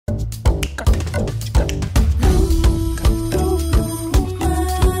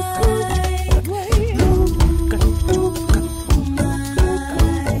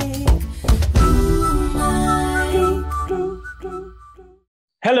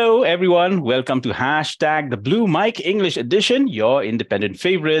Hello, everyone. Welcome to hashtag the Blue Mic English Edition, your independent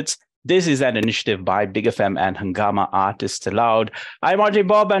favorites. This is an initiative by Big FM and Hungama Artists Aloud. I'm RJ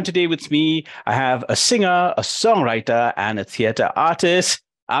Bob, and today with me, I have a singer, a songwriter, and a theater artist,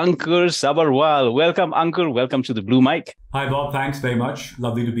 Ankur Sabharwal. Welcome, Ankur. Welcome to the Blue Mic. Hi, Bob. Thanks very much.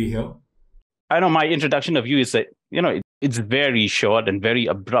 Lovely to be here. I know my introduction of you is that, it's very short and very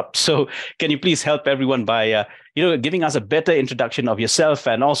abrupt. So can you please help everyone by, giving us a better introduction of yourself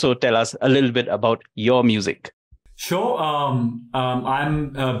and also tell us a little bit about your music? Sure.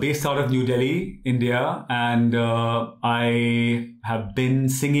 I'm based out of New Delhi, India, and I have been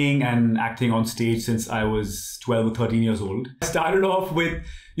singing and acting on stage since I was 12 or 13 years old. I started off with,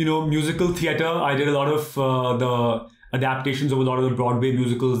 musical theater. I did a lot of the adaptations of a lot of the Broadway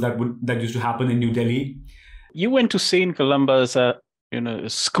musicals that used to happen in New Delhi. You went to St. Columba's,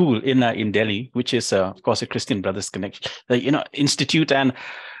 school in Delhi, which is, of course, a Christian Brothers Connection, institute. And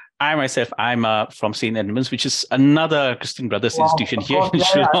I myself, I'm from St. Edmunds, which is another Christian Brothers institution here in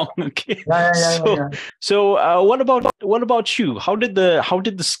Shillong. Okay. So, what about you? How did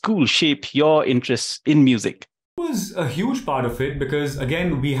the school shape your interest in music? It was a huge part of it because,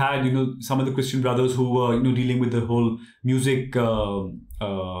 again, we had some of the Christian brothers who were dealing with the whole music quota.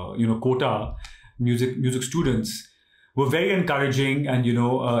 Music students were very encouraging, and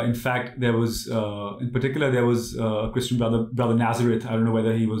in fact there was in particular there was a Christian brother Nazareth. I don't know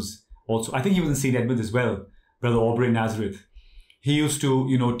whether he was also, I think he was in St. Edmunds as well, Brother Aubrey Nazareth. He used to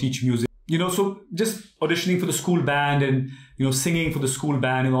teach music, so just auditioning for the school band and singing for the school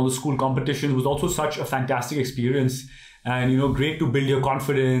band and all the school competitions was also such a fantastic experience, and great to build your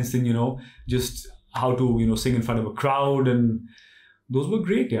confidence and just how to sing in front of a crowd. And those were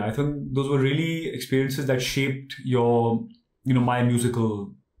great. Yeah, I think those were really experiences that shaped your, my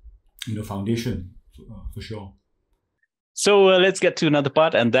musical, foundation for sure. So let's get to another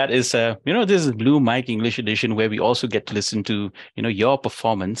part, and that is, this is Blue Mic English Edition, where we also get to listen to, your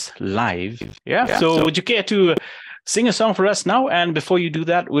performance live. Yeah. So would you care to sing a song for us now? And before you do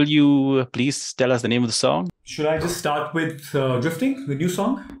that, will you please tell us the name of the song? Should I just start with Drifting, the new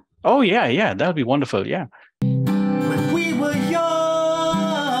song? Oh yeah, that'll be wonderful. Yeah. When we were young,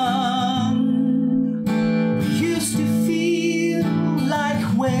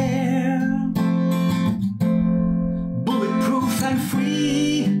 bulletproof and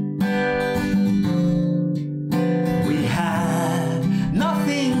free, we had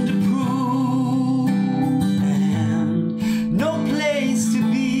nothing to prove and no place to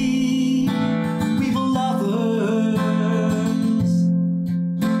be. We were lovers,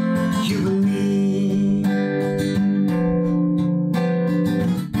 you and me.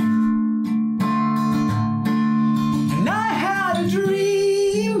 And I had a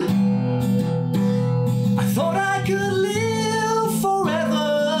dream. I thought I could live forever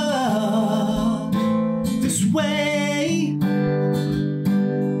this way.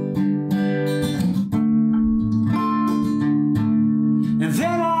 And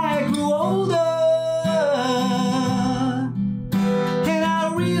then I grew older and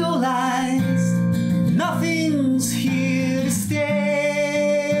I realized nothing's here to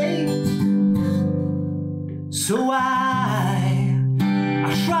stay. So I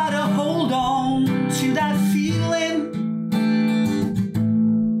try to hold on to that feeling.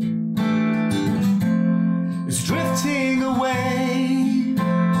 It's drifting away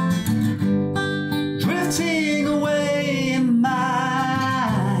in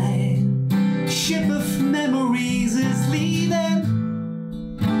my ship of memories is leaving.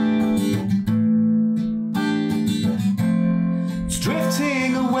 It's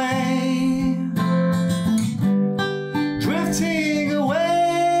drifting away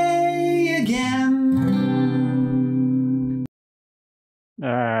again.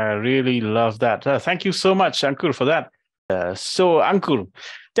 I really love that. Thank you so much, Ankur, for that. So, Ankur,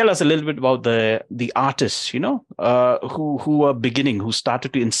 tell us a little bit about the artists, who were beginning, who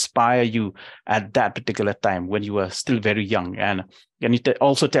started to inspire you at that particular time when you were still very young. And can you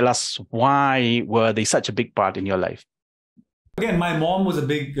also tell us why were they such a big part in your life? Again, my mom was a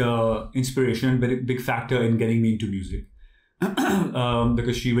big inspiration, big factor in getting me into music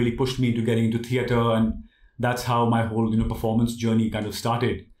because she really pushed me into getting into theater, and that's how my whole performance journey kind of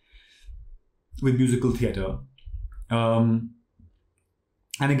started with musical theater. And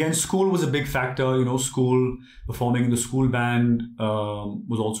again, school was a big factor. School, performing in the school band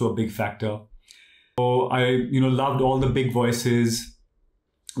was also a big factor. So I loved all the big voices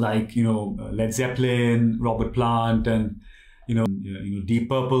like Led Zeppelin, Robert Plant, and Deep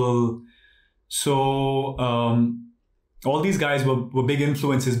Purple. So all these guys were big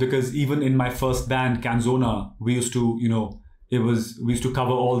influences, because even in my first band, Canzona, we used to we used to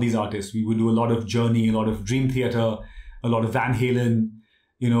cover all these artists. We would do a lot of Journey, a lot of Dream Theater, a lot of Van Halen,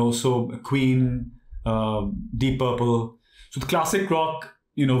 so Queen, Deep Purple. So the classic rock,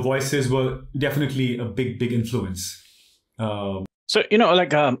 voices were definitely a big influence. So,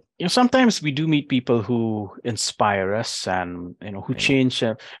 sometimes we do meet people who inspire us and, who change.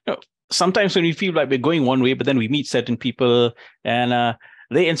 Sometimes when we feel like we're going one way, but then we meet certain people and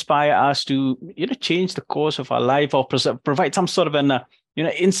they inspire us to, change the course of our life or provide some sort of an,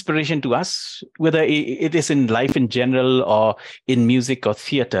 inspiration to us, whether it is in life in general or in music or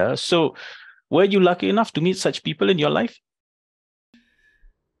theater. So were you lucky enough to meet such people in your life?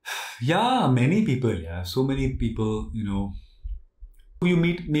 Yeah, many people. Yeah, so many people, who you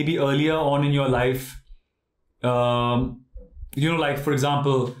meet maybe earlier on in your life. Like, for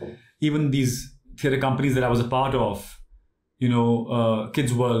example, even these theater companies that I was a part of,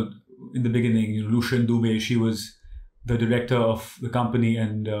 Kids World in the beginning, Lucian Dubé, she was the director of the company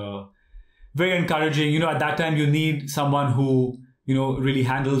and very encouraging. At that time you need someone who, really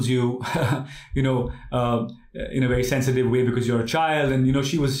handles you, in a very sensitive way because you're a child. And,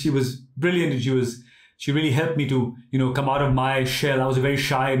 she was brilliant. And she really helped me to, come out of my shell. I was a very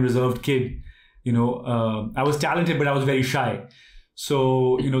shy and reserved kid. I was talented, but I was very shy.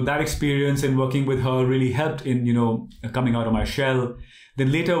 So, that experience and working with her really helped in, coming out of my shell.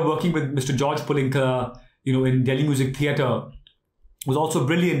 Then later working with Mr. George Pulinkala, in Delhi Music Theatre was also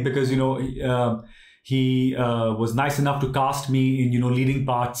brilliant because, he was nice enough to cast me in, leading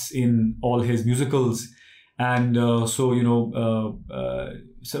parts in all his musicals. And so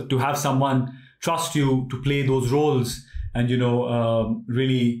to have someone trust you to play those roles and,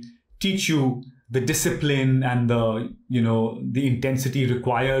 really teach you the discipline and the intensity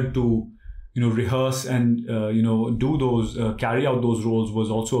required to, rehearse and, do those, carry out those roles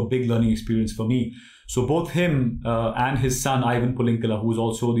was also a big learning experience for me. So both him and his son, Ivan Pulinkala, who was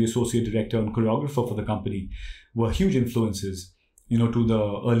also the associate director and choreographer for the company, were huge influences, to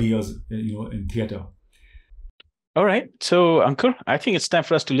the early years, in theater. All right. So, Ankur, I think it's time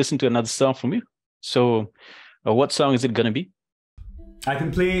for us to listen to another song from you. So, what song is it going to be? I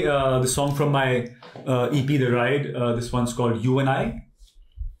can play the song from my EP, The Ride. This one's called You and I.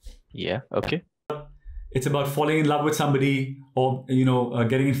 Yeah, okay. It's about falling in love with somebody or,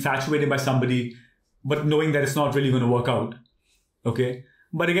 getting infatuated by somebody, but knowing that it's not really going to work out. Okay.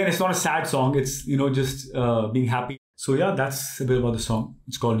 But again, it's not a sad song. It's, just being happy. So yeah, that's a bit about the song.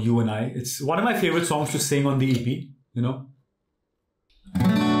 It's called You and I. It's one of my favorite songs to sing on the EP,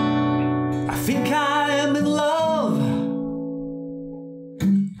 I think I am in love,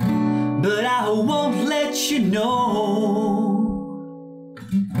 but I won't let you know.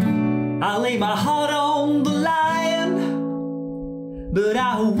 I lay my heart on the line, but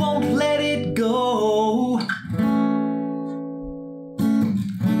I won't let it go.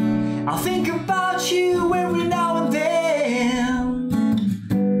 I think about you every now and then,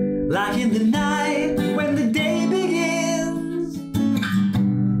 like in the night when the day begins,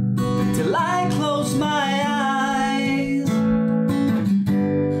 till I close my eyes.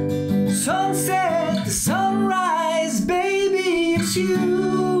 Sunset, the sunrise, baby, it's you.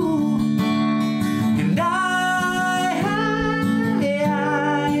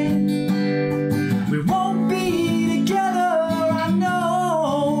 And we won't be together, I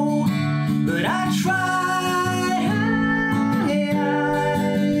know, but I try.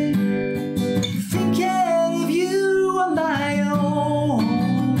 Thinking of you on my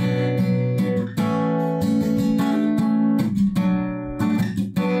own.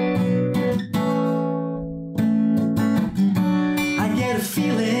 I get a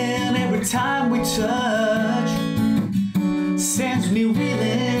feeling every time we touch, sends me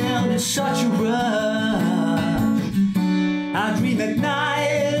reeling in such a rush. I dream at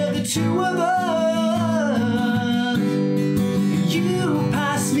night of the two of us, and you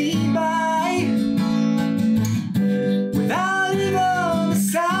pass me by without even a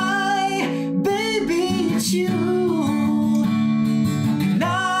sigh. Baby, it's you.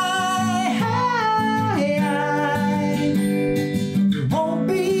 And we won't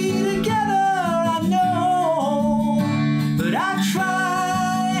be together, I know, but I try.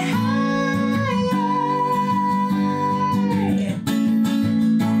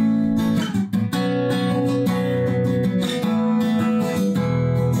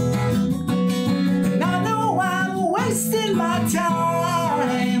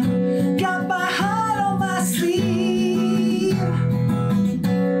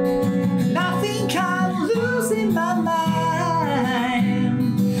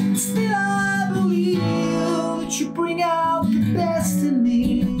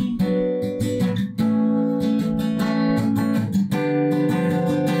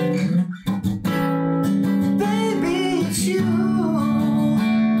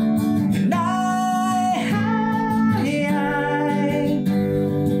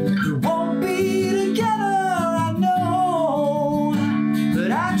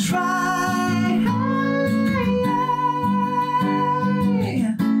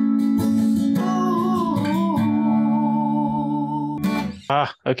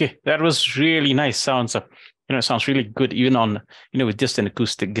 Okay, that was really nice. Sounds really good, even on, with just an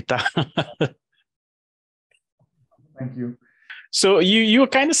acoustic guitar. Thank you. So you were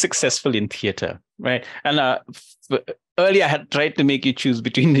kind of successful in theater, right? And earlier I had tried to make you choose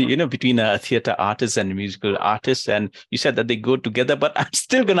between between a theater artist and a musical artist, and you said that they go together. But I'm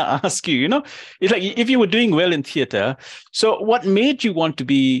still gonna ask you, it's like if you were doing well in theater, so what made you want to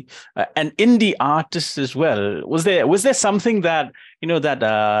be an indie artist as well? Was there something that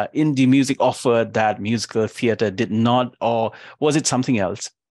that indie music offered that musical theater did not, or was it something else?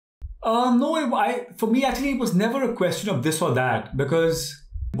 No, for me, actually, it was never a question of this or that, because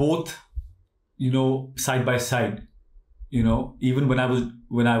both, side by side, even when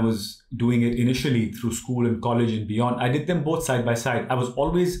I was doing it initially through school and college and beyond, I did them both side by side. I was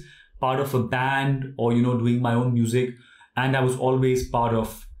always part of a band or, doing my own music. And I was always part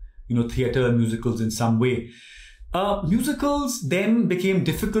of, theater and musicals in some way. Musicals then became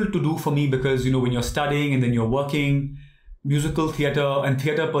difficult to do for me because, when you're studying and then you're working, musical theater and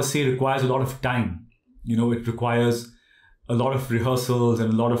theater per se requires a lot of time. It requires a lot of rehearsals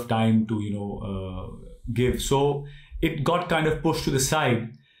and a lot of time to, give. So it got kind of pushed to the side.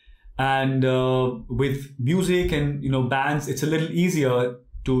 And with music and, bands, it's a little easier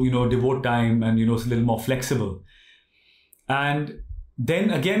to, devote time and, it's a little more flexible. And then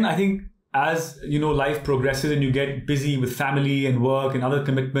again, I think as, life progresses and you get busy with family and work and other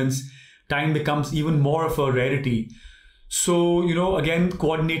commitments, time becomes even more of a rarity. So, again,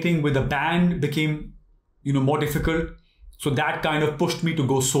 coordinating with a band became, more difficult. So that kind of pushed me to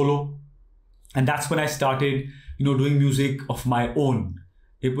go solo. And that's when I started, doing music of my own.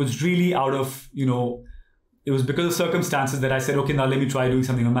 It was really out of, it was because of circumstances that I said, okay, now let me try doing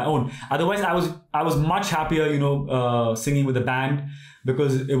something on my own. Otherwise, I was much happier, singing with a band,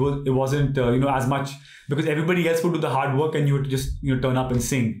 because it wasn't, as much, because everybody else would do the hard work and you would just, turn up and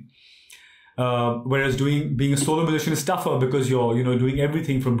sing. Whereas being a solo musician is tougher because you're, doing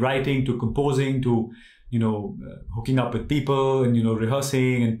everything from writing to composing to, hooking up with people and,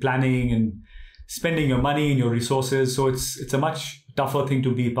 rehearsing and planning and spending your money and your resources. So it's a much tougher thing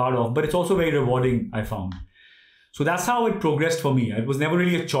to be part of, but it's also very rewarding, I found. So that's how it progressed for me. It was never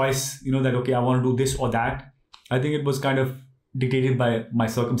really a choice, that, okay, I want to do this or that. I think it was kind of dictated by my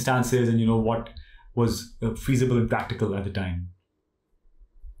circumstances and, what was feasible and practical at the time.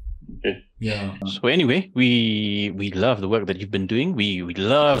 Okay. Yeah. So anyway, we love the work that you've been doing. We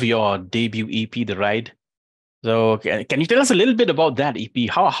love your debut EP, The Ride. So can you tell us a little bit about that EP?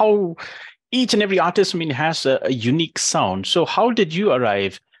 How each and every artist, has a unique sound. So how did you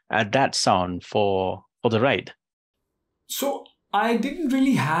arrive at that sound for The Ride? So I didn't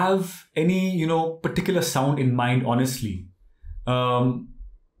really have any, particular sound in mind, honestly. I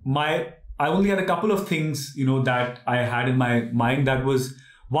only had a couple of things, that I had in my mind.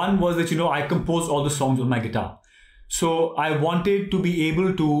 One was that, I composed all the songs on my guitar. So I wanted to be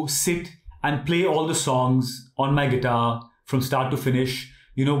able to sit and play all the songs on my guitar from start to finish,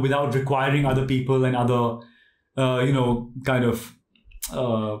 without requiring other people and other, kind of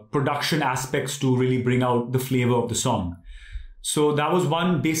production aspects to really bring out the flavor of the song. So that was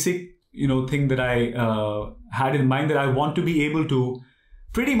one basic, thing that I had in mind, that I want to be able to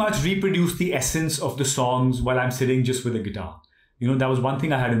pretty much reproduce the essence of the songs while I'm sitting just with a guitar. That was one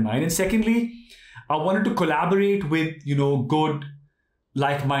thing I had in mind. And secondly, I wanted to collaborate with, good,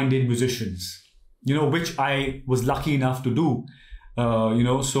 like-minded musicians, which I was lucky enough to do.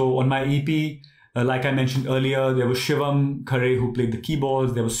 So on my EP, like I mentioned earlier, there was Shivam Khare who played the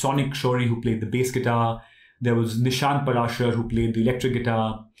keyboards. There was Sonic Shori who played the bass guitar. There was Nishant Parashar who played the electric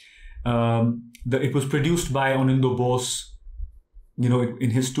guitar. It was produced by Anindo Bose, in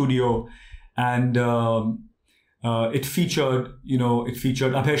his studio. And it featured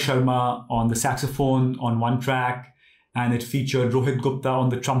Abhay Sharma on the saxophone on one track, and it featured Rohit Gupta on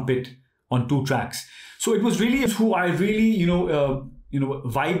the trumpet on 2 tracks. So it was really who I really,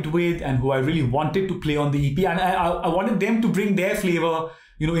 vibed with and who I really wanted to play on the EP. And I wanted them to bring their flavor,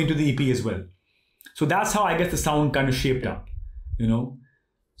 into the EP as well. So that's how I guess the sound kind of shaped up,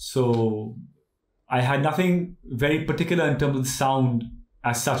 So I had nothing very particular in terms of the sound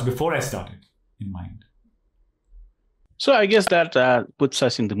as such before I started in mind. So I guess that puts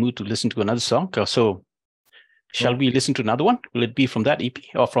us in the mood to listen to another song. So shall we listen to another one? Will it be from that EP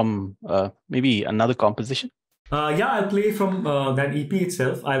or from maybe another composition? Yeah, I'll play from that EP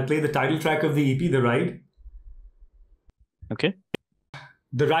itself. I'll play the title track of the EP, The Ride. Okay.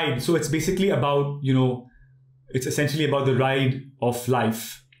 The Ride. So it's basically about, it's essentially about the ride of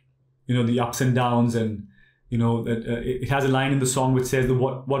life, the ups and downs. And, it has a line in the song which says,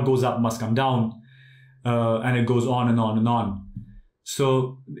 what goes up must come down. And it goes on and on and on.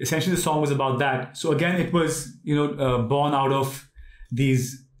 So essentially the song was about that. So again, it was, born out of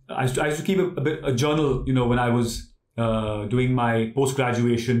these, I used to keep a journal, when I was doing my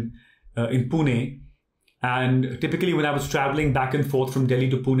post-graduation in Pune. And typically when I was traveling back and forth from Delhi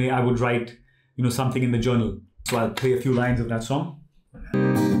to Pune, I would write, something in the journal. So I'll play a few lines of that song.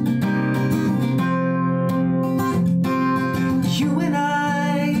 You and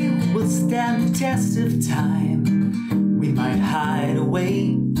I will stand the test of time. We might hide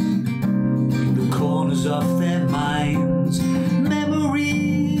away in the corners of their minds.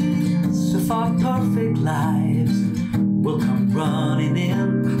 Memories of our perfect lives will come running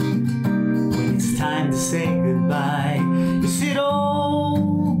in when it's time to say goodbye. Yes, it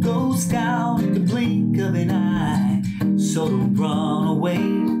all goes down in the blink of an eye. So don't run away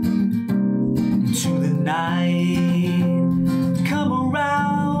into the night. Come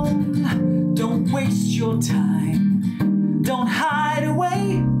around, don't waste your time. Don't hide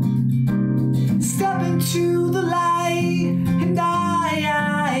away. Step into the light, and I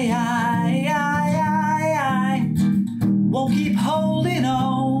won't keep holding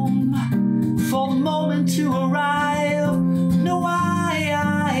on for the moment to arrive. No, I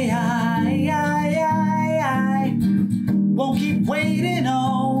won't keep waiting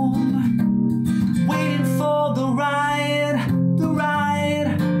on, waiting for the ride, the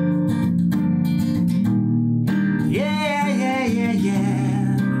ride. Yeah, yeah, yeah,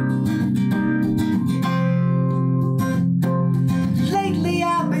 yeah. Lately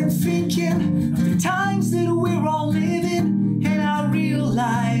I've been thinking of the times that we're all living, and I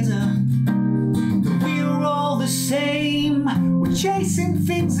realize that we're all the same. We're chasing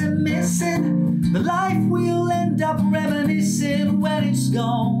things and missing the life we'll end up reminiscing when it's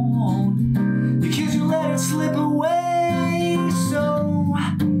gone, because you let it slip away. So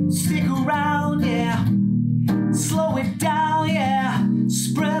stick around, yeah, slow it down, yeah,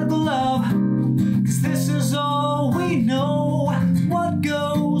 spread the love, cause this is all we know. What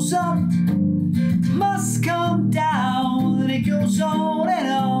goes up must come down, and it goes on and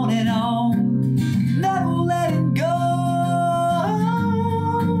on and on, never letting go.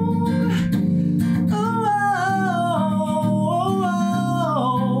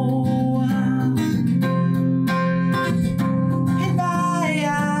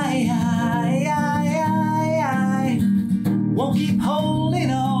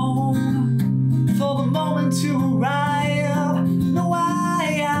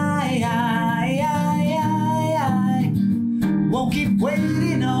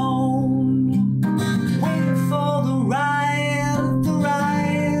 Waiting on, waiting for the ride, the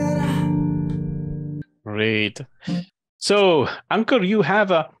ride. Great. So, Ankur, you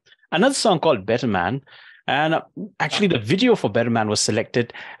have another song called Better Man. And actually, the video for Better Man was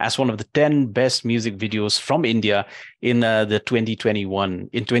selected as one of the 10 best music videos from India in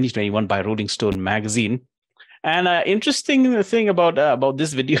 2021 by Rolling Stone magazine. And interesting thing about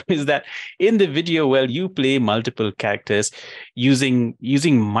this video is that in the video, well, you play multiple characters using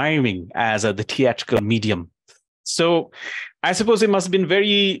miming as the theatrical medium. So I suppose it must have been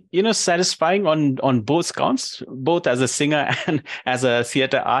very, satisfying on both counts, both as a singer and as a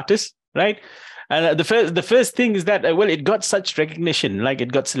theater artist, right? And the first thing is that, well, it got such recognition, like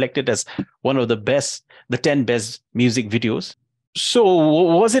it got selected as one of the 10 best music videos. So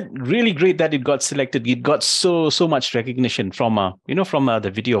was it really great that it got selected? It got so much recognition from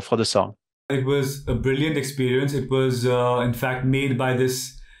the video for the song. It was a brilliant experience. It was in fact made by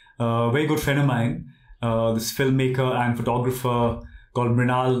this very good friend of mine, this filmmaker and photographer called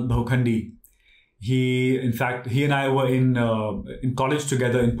Mrinal Bhaukandi. He and I were in college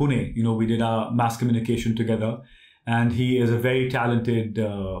together in Pune. We did our mass communication together, and he is a very talented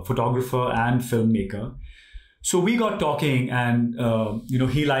photographer and filmmaker. So we got talking, and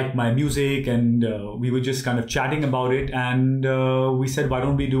he liked my music, and we were just kind of chatting about it, and we said, why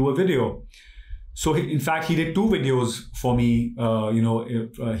don't we do a video? So in fact, he did 2 videos for me.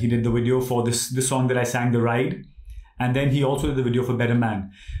 He did the video for this song that I sang, The Ride, and then he also did the video for Better Man.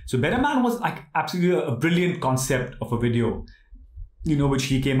 So Better Man was like absolutely a brilliant concept of a video, which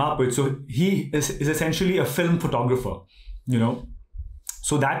he came up with. So he is essentially a film photographer,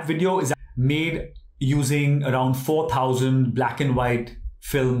 So that video is made using around 4,000 black and white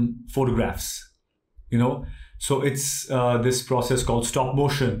film photographs, So it's this process called stop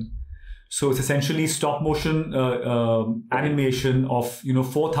motion. So it's essentially stop motion animation of,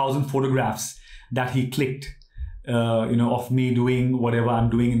 4,000 photographs that he clicked, of me doing whatever I'm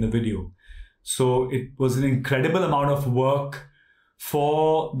doing in the video. So it was an incredible amount of work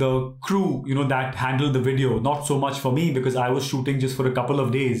for the crew, that handled the video. Not so much for me, because I was shooting just for a couple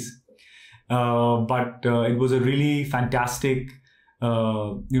of days. But it was a really fantastic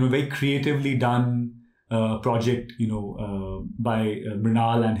very creatively done project, by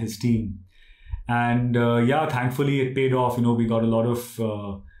Mrinal and his team. And thankfully it paid off. We got a lot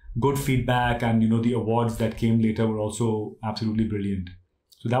of good feedback, and the awards that came later were also absolutely brilliant.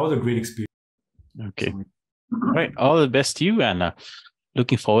 So that was a great experience. Okay. All right. All the best to you, and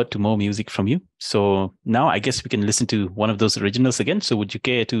looking forward to more music from you. So now I guess we can listen to one of those originals again. So would you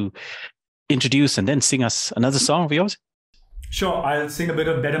care to introduce and then sing us another song of yours? Sure. I'll sing a bit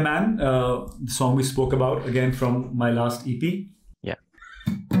of Better Man, the song we spoke about, again from my last EP. Yeah.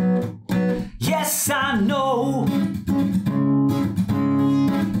 Yes, I know.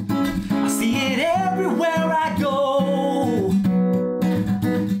 I see it everywhere I go.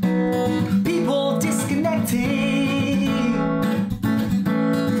 People disconnecting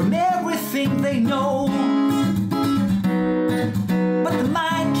from everything they know. But the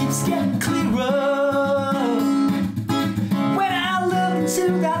mind keeps getting clearer when I look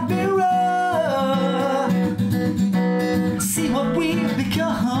into that mirror. See what we've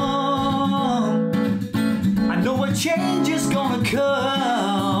become. Change is gonna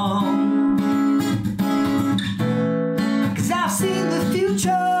come, 'cause I've seen the future,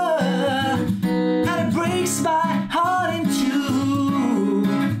 and it breaks my heart in two.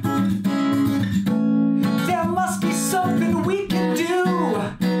 There must be something we can do,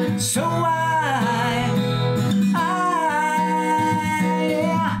 so I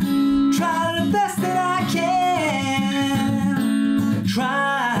try the best that I can. Try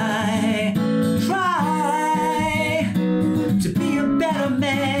to be a better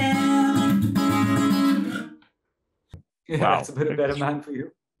man. Yeah, Wow. That's a bit of Better Man for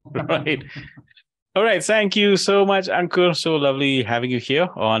you. Right. All right. Thank you so much, Ankur. So lovely having you here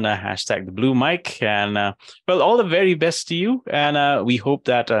on hashtag the Blue Mic. And well, all the very best to you. And we hope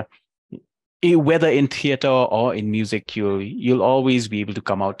that whether in theater or in music, you'll always be able to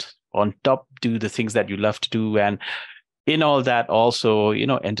come out on top, do the things that you love to do, and in all that also,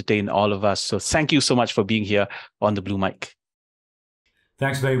 entertain all of us. So thank you so much for being here on the Blue Mic.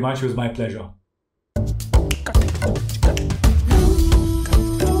 Thanks very much. It was my pleasure.